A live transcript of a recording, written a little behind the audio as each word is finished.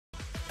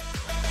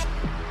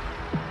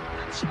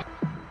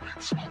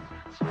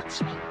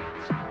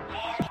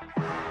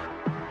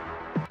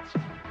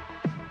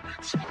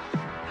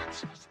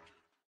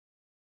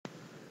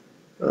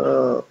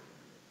Uh,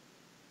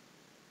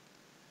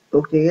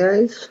 okay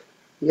guys,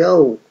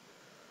 yo,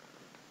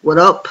 what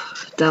up?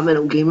 That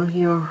Metal Gamer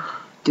here,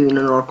 doing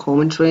another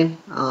commentary,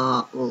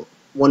 well,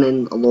 one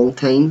in a long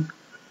time.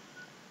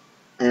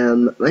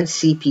 My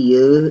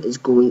CPU is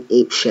going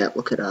ape shit,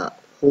 look at that.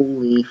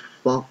 Holy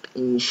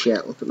fucking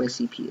shit, look at my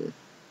CPU.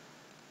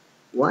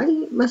 Why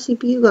my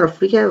CPU gotta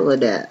freak out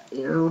like that,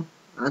 you know?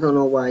 I don't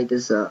know why it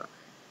does that.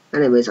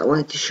 Anyways, I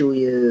wanted to show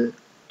you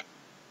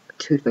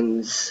two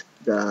things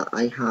that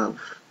I have,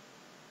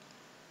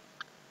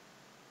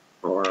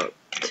 or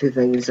two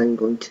things I'm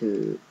going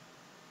to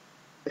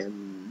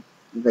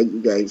invite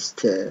you guys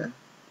to,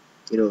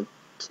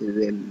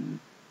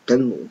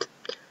 download.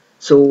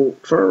 So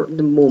for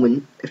the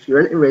moment, if you're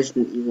into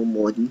Resident Evil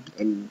modding,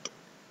 and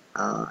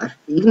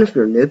even if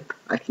you're a noob,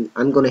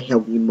 I'm gonna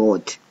help you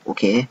mod.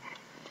 Okay.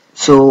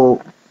 So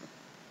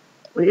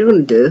what you're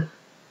gonna do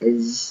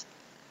is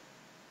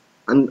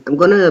I'm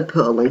gonna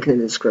put a link in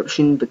the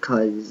description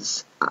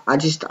because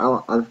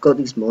I've got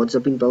these mods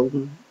I've been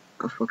building.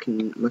 My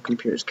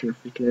computer's kind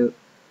of freaking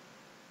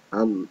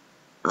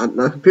out.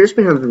 My computer's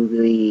been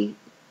having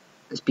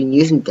it's been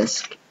using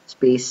disk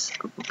space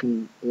a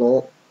fucking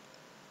lot.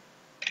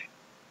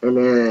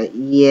 And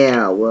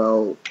yeah,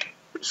 well,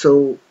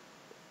 so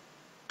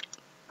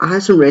I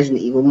had some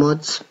Resident Evil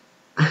mods,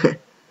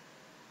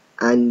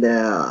 and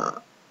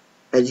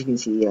as you can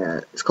see,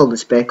 it's called the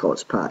Spec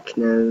Ops Pack.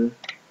 Now,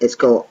 it's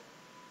got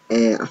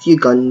a few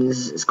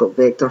guns. It's got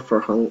Vector for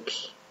Hunk.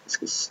 It's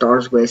got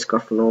Stars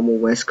Wesker for normal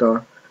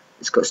Wesker.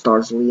 It's got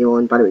Stars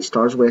Leon. By the way,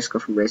 Stars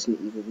Wesker from Resident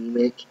Evil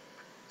Remake.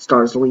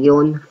 Stars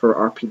Leon for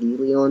RPD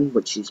Leon,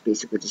 which is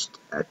basically just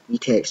a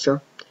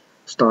retexture.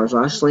 Stars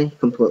Ashley,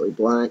 completely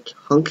black.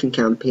 Hunk and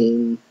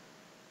Campaign.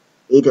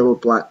 Ada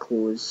with black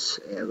clothes,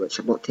 which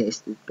I've not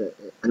tested, but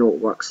I know it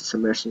works. It's a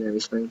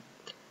mercenaries thing.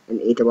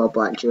 And Ada with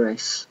black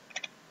dress.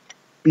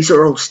 These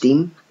are all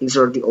Steam. These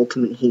are the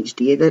Ultimate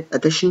HD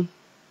edition.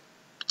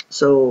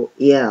 So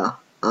yeah,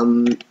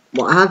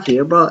 what I have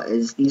here, but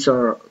is these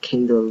are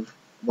kind of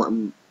what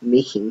I'm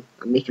making.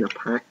 I'm making a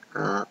pack,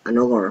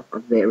 another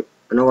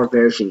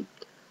version.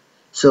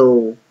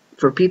 So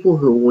for people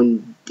who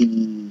own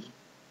the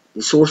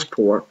source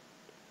port,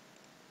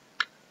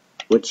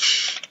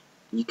 which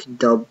you can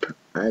dub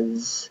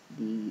as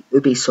the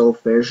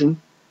Ubisoft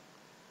version,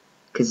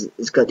 because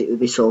it's got the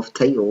Ubisoft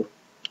title.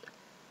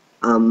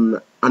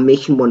 I'm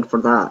making one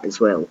for that as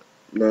well.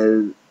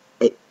 Now,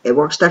 it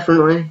works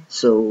differently,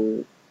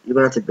 so you're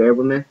gonna have to bear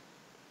with me.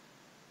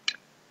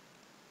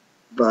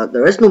 But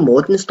there is no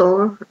mod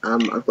installer.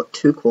 I've got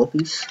two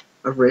copies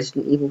of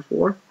Resident Evil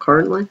 4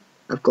 currently.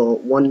 I've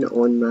got one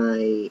on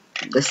my.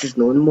 This is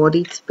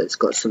non-modded, but it's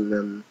got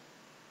some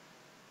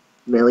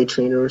melee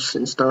trainers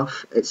and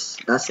stuff. That's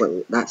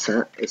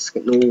it. It's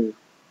got no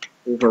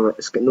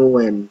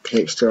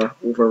texture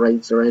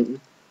overrides or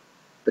anything.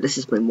 But this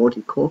is my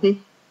modded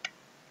copy.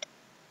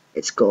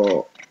 It's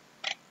got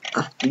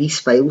these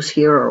files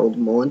here are all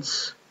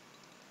mods,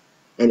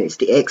 and it's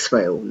the X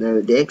file. Now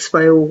the X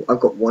file, I've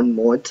got one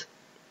mod.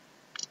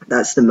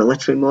 That's the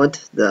military mod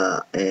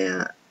that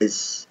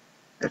is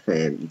if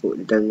you go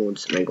to the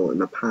downloads and I go to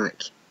my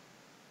pack.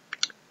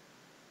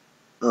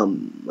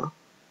 I'm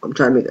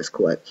trying to make this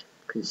quick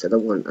because I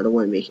don't want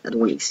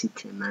to exceed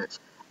 10 minutes.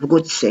 I've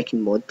got the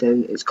second mod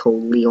down. It's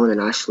called Leon and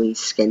Ashley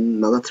Skin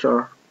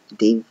Militaire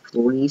Dave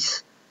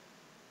Flores.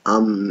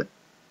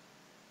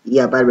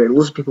 Yeah, by the way,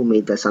 loads of people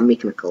made this. I'm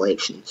making a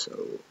collection. So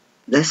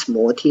this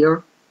mod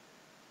here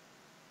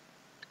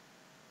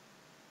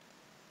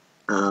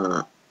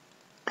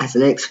has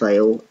an X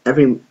file.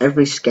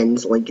 Every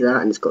skin's like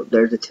that, and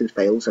they're the two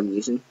files I'm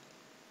using.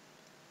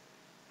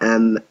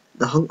 The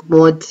Hunk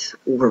mod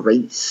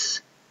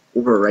overrides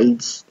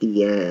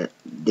the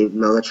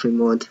military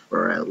mod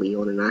for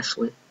Leon and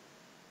Ashley.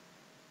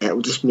 It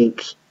will just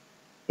make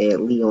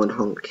Leon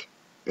Hunk,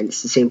 and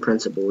it's the same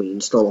principle. You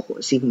install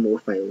it's even more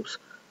files.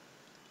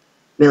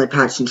 Melee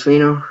patch and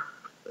trainer,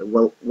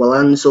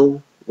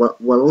 Wilonzo, I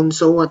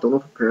don't know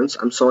if I pronounce.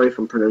 I'm sorry if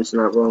I'm pronouncing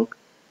that wrong.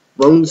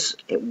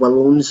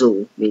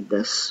 Wilonzo made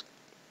this.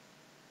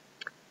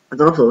 I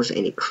don't know if there was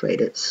any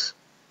credits,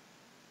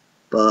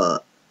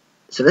 but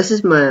so this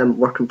is my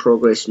work in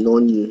progress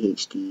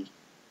non-UHD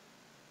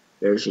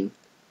version.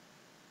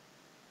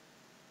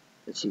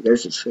 Let's see,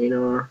 there's a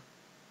trainer.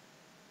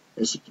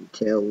 As you can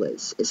tell,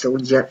 it's a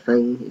legit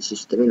thing. It's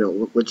just, it may not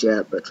look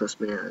legit, but trust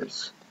me, it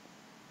is.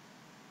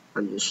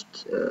 I'm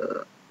just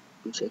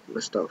I'm checking my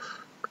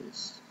stuff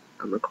because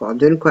I'm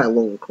doing quite a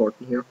long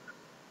recording here.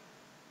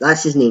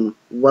 That's his name,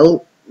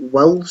 Will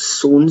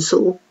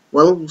So-and-so.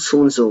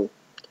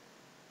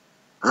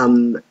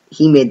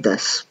 He made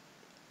this,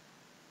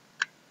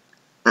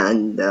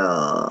 and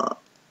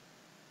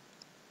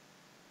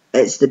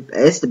it's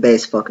the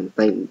best fucking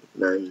thing,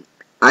 man.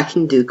 I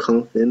can do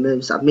kung fu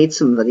moves. I've made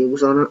some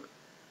videos on it.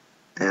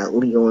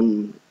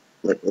 Leon,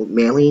 like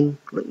meleeing,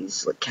 like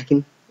he's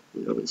kicking,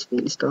 his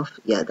feet and stuff.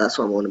 Yeah, that's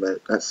what I'm on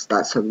about. That's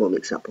what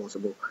makes that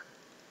possible.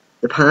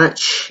 The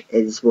patch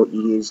is what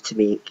you use to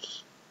make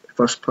the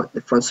first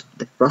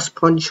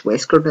punch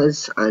Wesker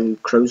does,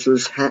 and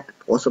Krauser's hit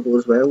possible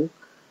as well.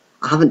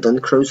 I haven't done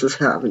Krauser's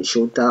hit, I haven't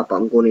showed that, but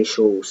I'm going to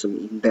show some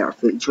even better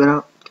footage with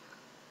it.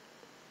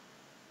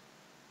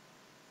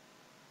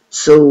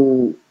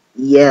 So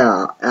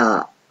yeah,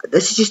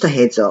 this is just a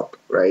heads up,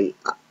 right?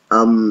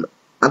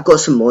 I've got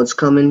some mods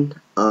coming.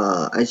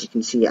 As you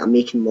can see, I'm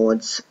making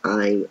mods.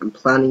 I'm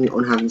planning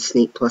on having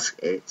Snake plus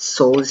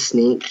Solid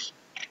Snake,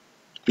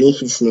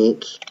 Naked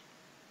Snake.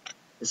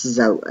 This is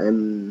out.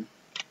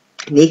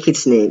 Naked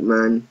Snake,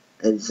 man,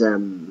 is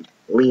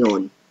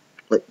Leon,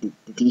 like the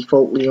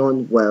default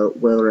Leon.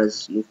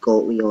 Whereas you've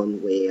got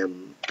Leon with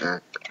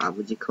what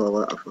would you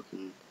call it? A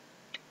fucking.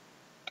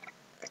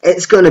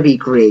 It's gonna be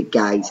great,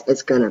 guys.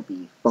 It's gonna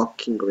be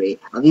fucking great.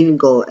 I've even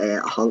got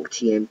a hunk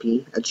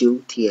TMP, a dual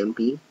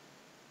TMP,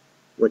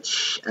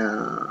 which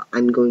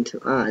I'm going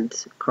to add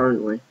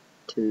currently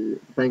to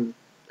the thing.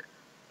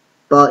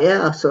 But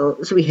yeah, so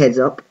this will be heads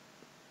up.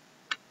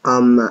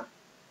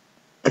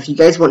 If you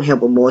guys want help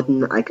with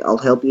modding, I'll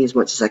help you as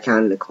much as I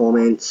can in the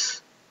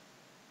comments.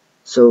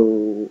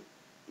 So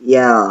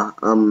yeah,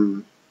 I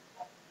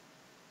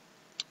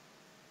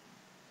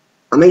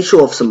might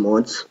show off some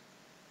mods.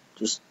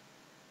 Just,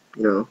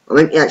 you know, I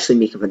might actually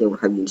make a video on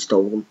how you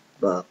install them,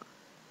 but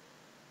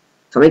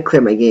so I might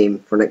clear my game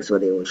for next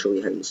video and show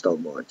you how to install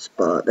mods.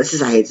 But this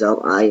is a heads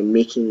up. I am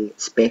making a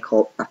thing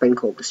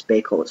called the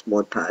Spec Ops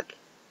Mod Pack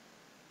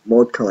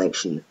mod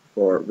collection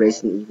for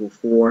Resident Evil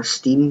 4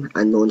 Steam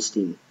and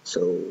non-Steam.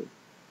 So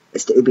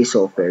it's the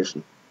Ubisoft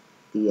version,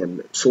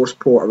 the source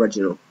port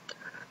original.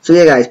 So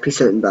yeah, guys,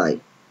 peace out and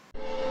bye.